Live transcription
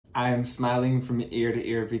I'm smiling from ear to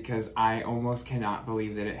ear because I almost cannot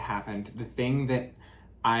believe that it happened. The thing that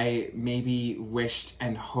I maybe wished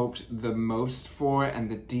and hoped the most for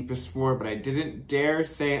and the deepest for, but I didn't dare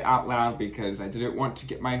say it out loud because I didn't want to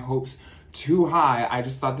get my hopes too high. I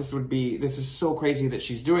just thought this is so crazy that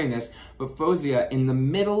she's doing this. But Faouzia, in the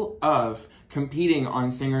middle of competing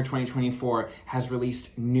on Singer 2024, has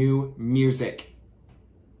released new music.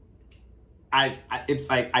 It's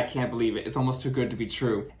like, I can't believe it. It's almost too good to be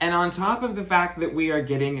true. And on top of the fact that we are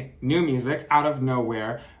getting new music out of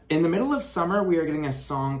nowhere, in the middle of summer, we are getting a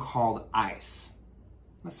song called Ice.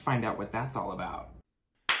 Let's find out what that's all about.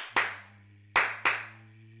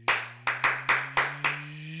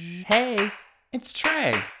 Hey, it's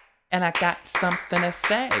Trey, and I got something to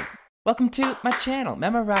say. Welcome to my channel.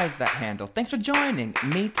 Memorize that handle. Thanks for joining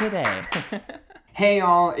me today. Hey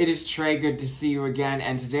y'all, it is Trey, good to see you again,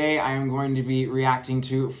 and today I am going to be reacting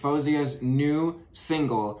to Faouzia's new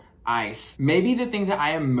single, Ice. Maybe the thing that I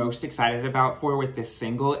am most excited about with this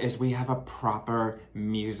single is we have a proper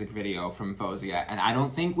music video from Faouzia, and I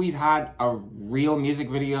don't think we've had a real music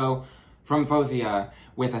video from Faouzia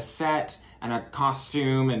with a set and a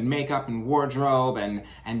costume and makeup and wardrobe and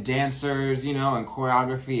dancers, you know, and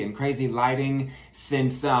choreography and crazy lighting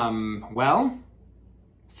since,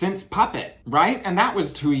 since Puppet, right? And that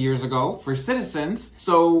was 2 years ago for Citizens.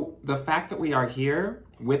 So the fact that we are here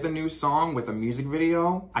with a new song, with a music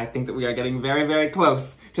video, I think that we are getting very, very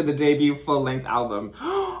close to the debut full-length album.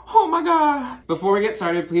 Oh my God. Before we get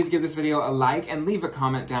started, please give this video a like and leave a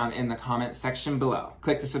comment down in the comment section below.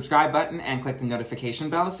 Click the subscribe button and click the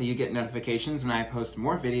notification bell so you get notifications when I post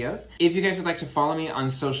more videos. If you guys would like to follow me on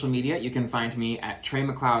social media, you can find me at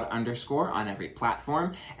TreyMcLeod_ on every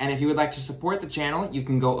platform. And if you would like to support the channel, you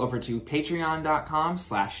can go over to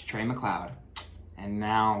patreon.com/TreyMcLeod. And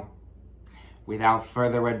now, without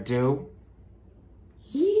further ado,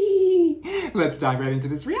 let's dive right into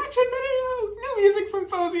this reaction video. New music from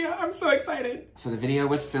Faouzia. I'm so excited. So the video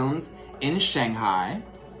was filmed in Shanghai.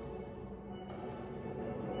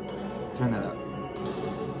 Turn that up.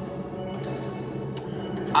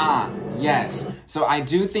 Ah, yes. So I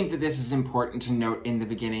do think that this is important to note in the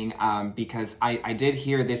beginning because I did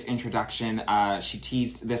hear this introduction. She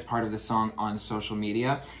teased this part of the song on social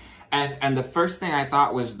media. And the first thing I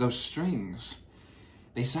thought was those strings.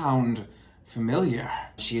 They sound familiar.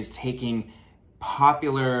 She is taking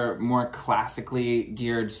popular, more classically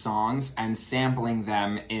geared songs and sampling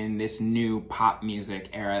them in this new pop music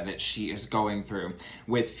era that she is going through.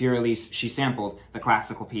 With Fur-Elise, she sampled the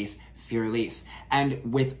classical piece Fur-Elise. And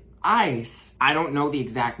with Ice, I don't know the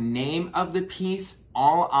exact name of the piece.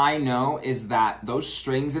 All I know is that those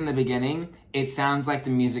strings in the beginning, it sounds like the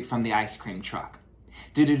music from the ice cream truck.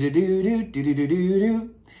 Do do do do do do do do do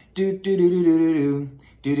do do do do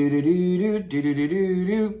do do do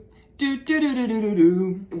do do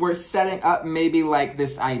do. We're setting up maybe like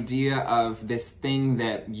this idea of this thing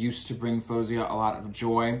that used to bring Faouzia a lot of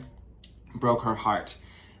joy, broke her heart,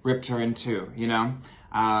 ripped her in two, you know?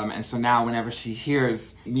 And so now whenever she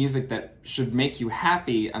hears music that should make you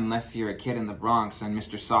happy, unless you're a kid in the Bronx and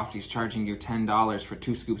Mr. Softy's charging you $10 for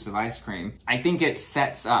 2 scoops of ice cream, I think it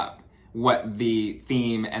sets up what the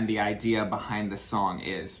theme and the idea behind the song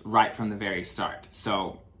is right from the very start.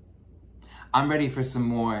 So I'm ready for some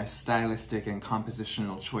more stylistic and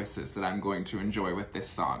compositional choices that I'm going to enjoy with this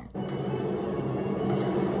song.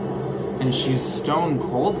 And she's stone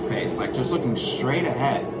cold faced, like just looking straight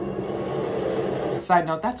ahead. Side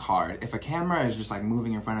note, that's hard. If a camera is just like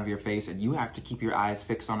moving in front of your face and you have to keep your eyes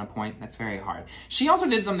fixed on a point, that's very hard. She also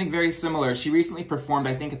did something very similar. She recently performed,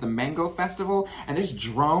 I think, at the Mango Festival, and this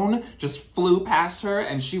drone just flew past her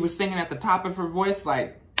and she was singing at the top of her voice.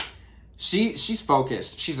 Like, she's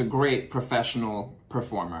focused. She's a great professional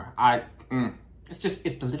performer. It's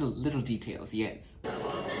the little details, yes.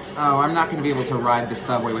 Oh, I'm not gonna be able to ride the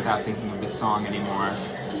subway without thinking of this song anymore.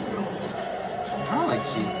 It's kind of like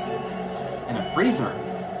she's in a freezer.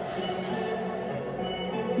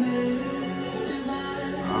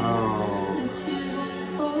 Oh,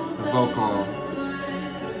 the vocal.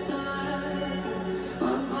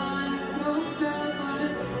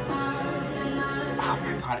 Oh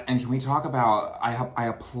my God, and can we talk about, I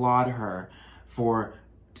applaud her for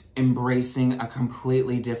embracing a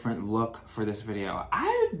completely different look for this video.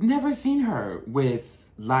 I've never seen her with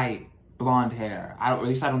light blonde hair. At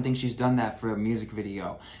least I don't think she's done that for a music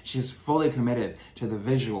video. She's fully committed to the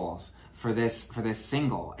visuals for this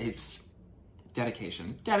single. It's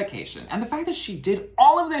dedication. And the fact that she did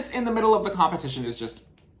all of this in the middle of the competition is just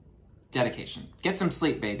dedication. Get some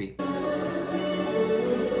sleep, baby.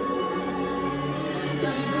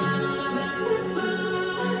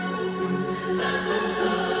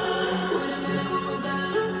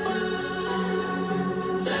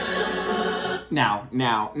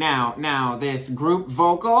 Now, this group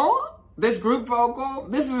vocal, this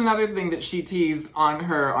is another thing that she teased on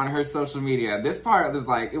her social media. This part was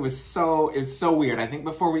like, it's so weird. I think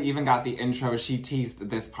before we even got the intro, she teased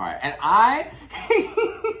this part. And I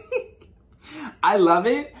love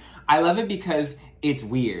it. I love it because it's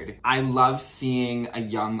weird. I love seeing a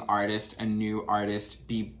young artist, a new artist,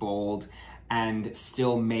 be bold and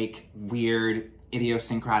still make weird,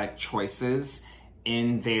 idiosyncratic choices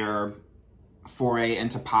in their foray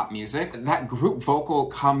into pop music. That group vocal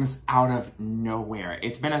comes out of nowhere.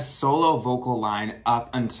 It's been a solo vocal line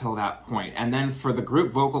up until that point. And then for the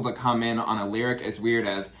group vocal to come in on a lyric as weird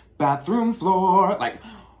as bathroom floor, like,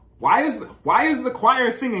 why is the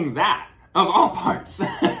choir singing that? Of all parts.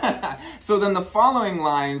 So then the following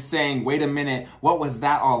line saying, wait a minute, what was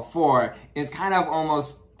that all for? Is kind of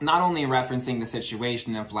almost not only referencing the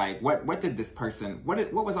situation of like, what did this person,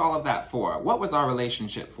 what was all of that for? What was our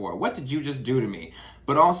relationship for? What did you just do to me?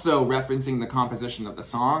 But also referencing the composition of the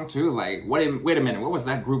song too, like, wait a minute, what was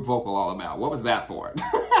that group vocal all about? What was that for?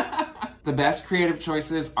 The best creative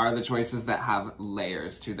choices are the choices that have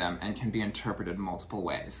layers to them and can be interpreted multiple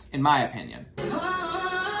ways, in my opinion.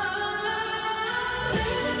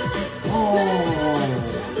 Oh.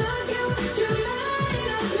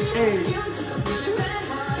 Hey.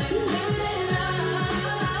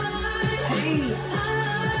 Hey.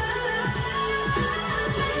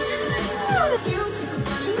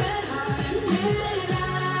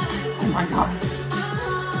 Oh my gosh.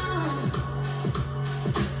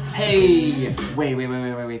 Hey. Wait,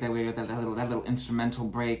 that little instrumental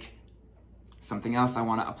break. Something else I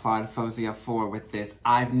want to applaud Faouzia for with this.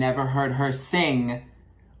 I've never heard her sing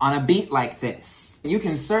on a beat like this. You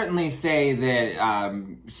can certainly say that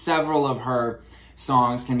several of her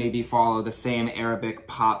songs can maybe follow the same Arabic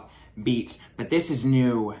pop beat, but this is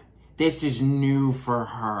new. This is new for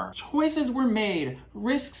her. Choices were made,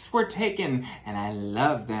 risks were taken, and I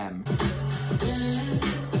love them.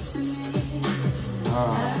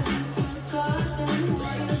 Oh.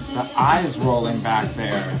 The eyes rolling back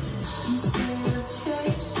there.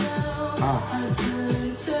 Oh.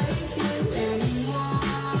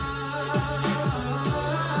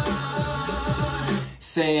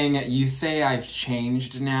 Saying, you say I've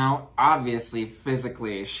changed now. Obviously,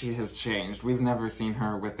 physically, she has changed. We've never seen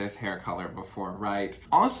her with this hair color before, right?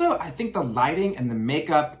 Also, I think the lighting and the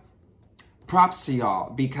makeup, props to y'all,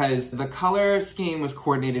 because the color scheme was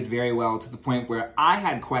coordinated very well to the point where I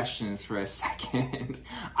had questions for a second.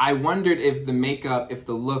 I wondered if the makeup, if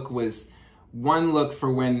the look was one look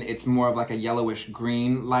for when it's more of like a yellowish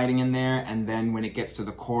green lighting in there, and then when it gets to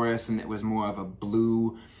the chorus and it was more of a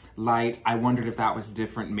blue light, I wondered if that was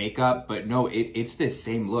different makeup, but no, it's this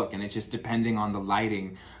same look, and it just, depending on the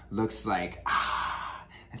lighting, looks like,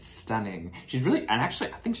 it's stunning. She's really, and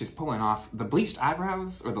actually, I think she's pulling off the bleached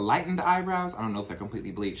eyebrows, or the lightened eyebrows. I don't know if they're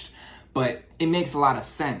completely bleached, but it makes a lot of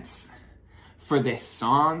sense for this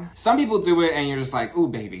song. Some people do it and you're just like, ooh,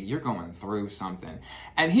 baby, you're going through something.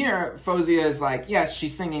 And here, Faouzia is like, yes,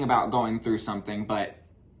 she's singing about going through something, but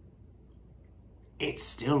it's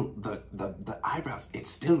still, the eyebrows, it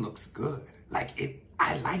still looks good. Like,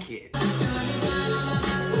 I like it.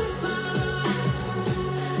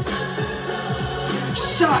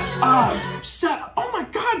 Shut up! Shut up! Oh my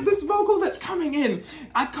God, this vocal that's coming in.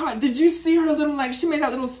 Did you see her little, like, she made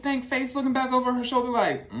that little stank face looking back over her shoulder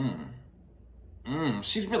like,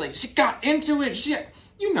 she got into it.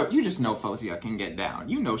 You just know Faouzia can get down.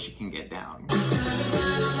 You know she can get down.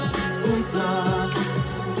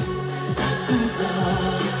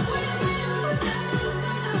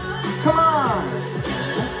 Come on!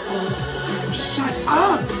 Shut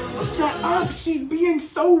up! Shut up! She's being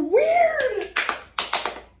so weird!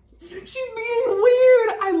 She's being weird!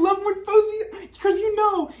 I love when Faouzia, because you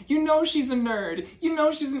know she's a nerd. You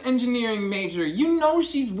know she's an engineering major. You know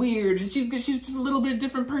she's weird, and she's just a little bit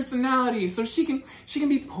different personality. So she can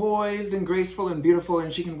be poised and graceful and beautiful,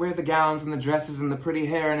 and she can wear the gowns and the dresses and the pretty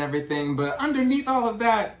hair and everything, but underneath all of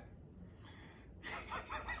that,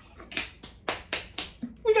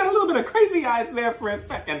 we got a little bit of crazy eyes there for a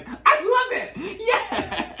second. I love it!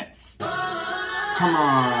 Yes! Come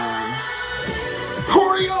on.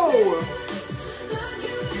 Choreo!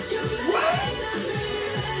 What?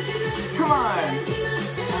 Come on.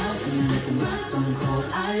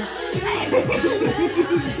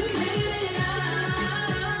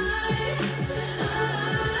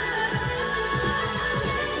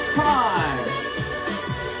 Come on.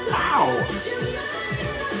 Wow.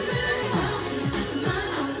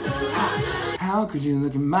 How could you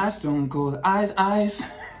look in my stone cold eyes?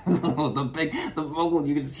 the vocal,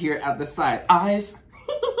 you can just hear it out the side. Eyes.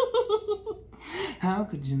 How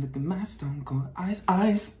could you look at my stone cold eyes?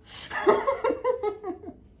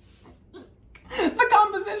 The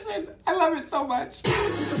composition, I love it so much.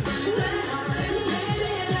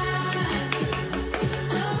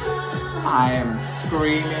 I am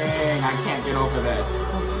screaming. I can't get over this.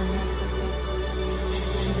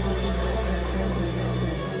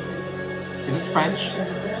 Is this French?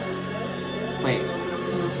 Wait.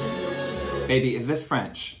 Baby, is this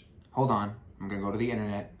French? Hold on. I'm gonna go to the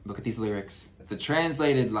internet, look at these lyrics. The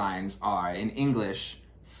translated lines are, in English,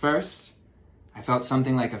 first, I felt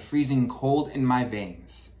something like a freezing cold in my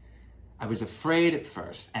veins. I was afraid at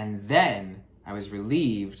first, and then I was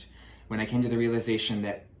relieved when I came to the realization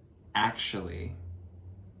that actually,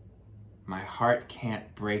 my heart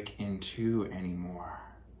can't break in two anymore.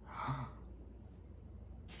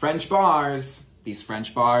 French bars. These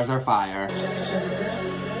French bars are fire.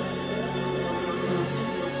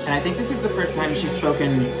 And I think this is the first time she's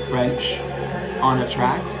spoken French on a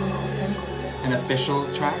track, an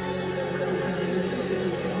official track.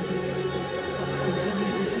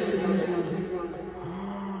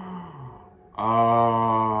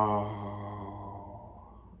 Oh.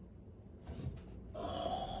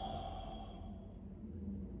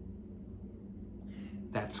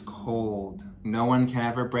 That's cold. No one can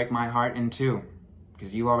ever break my heart in two,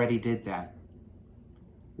 because you already did that.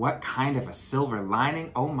 What kind of a silver lining?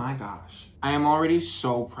 Oh my gosh. I am already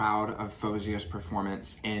so proud of Faouzia's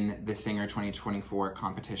performance in the Singer 2024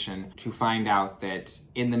 competition, to find out that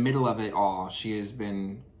in the middle of it all, she has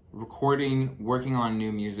been recording, working on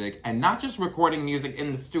new music, and not just recording music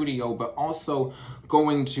in the studio, but also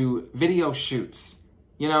going to video shoots,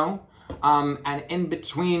 you know? And in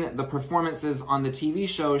between the performances on the TV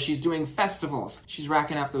show, she's doing festivals. She's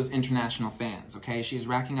racking up those international fans, okay? She's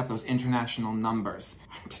racking up those international numbers.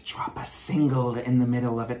 And to drop a single in the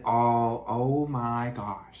middle of it all, oh my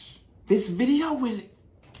gosh. This video was...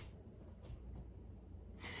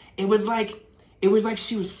 It was like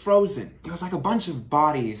she was frozen. It was like a bunch of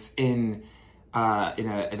bodies in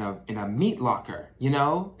a meat locker, you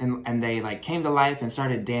know, and they like came to life and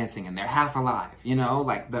started dancing, and they're half alive, you know.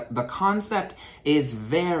 Like the concept is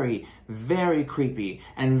very, very creepy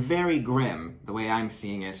and very grim the way I'm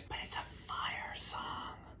seeing it, but it's a fire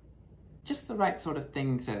song, just the right sort of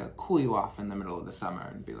thing to cool you off in the middle of the summer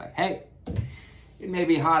and be like, hey, it may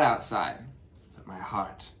be hot outside, but my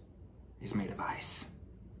heart is made of ice.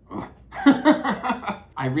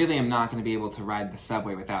 I really am not going to be able to ride the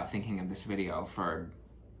subway without thinking of this video for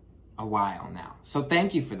a while now. So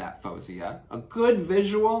thank you for that, Faouzia. A good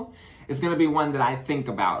visual is going to be one that I think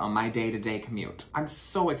about on my day-to-day commute. I'm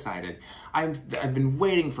so excited. I've been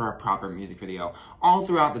waiting for a proper music video all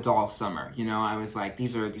throughout the doll summer. You know, I was like,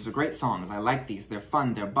 these are great songs. I like these. They're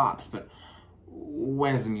fun. They're bops. But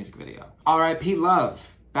where's the music video? R.I.P.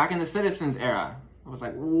 Love. Back in the Citizens era. I was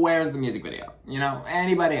like, where's the music video? You know,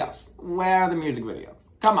 anybody else? Where are the music videos?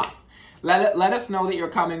 Come on. Let us know that you're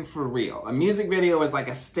coming for real. A music video is like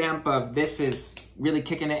a stamp of, this is really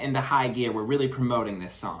kicking it into high gear. We're really promoting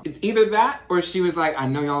this song. It's either that, or she was like, I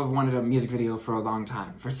know y'all have wanted a music video for a long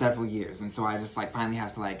time, for several years. And so I just like finally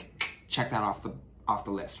have to like check that off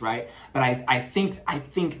the list, right? But I think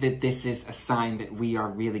that this is a sign that we are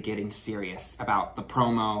really getting serious about the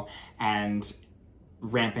promo and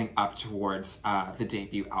ramping up towards the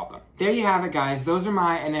debut album. There you have it, guys. Those are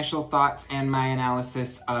my initial thoughts and my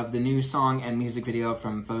analysis of the new song and music video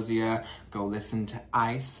from Faouzia. Go listen to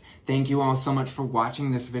Ice. Thank you all so much for watching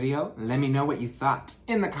this video. Let me know what you thought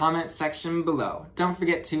in the comment section below. Don't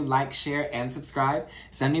forget to like, share, and subscribe.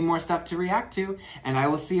 Send me more stuff to react to, and I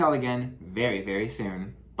will see y'all again very, very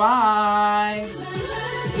soon. Bye!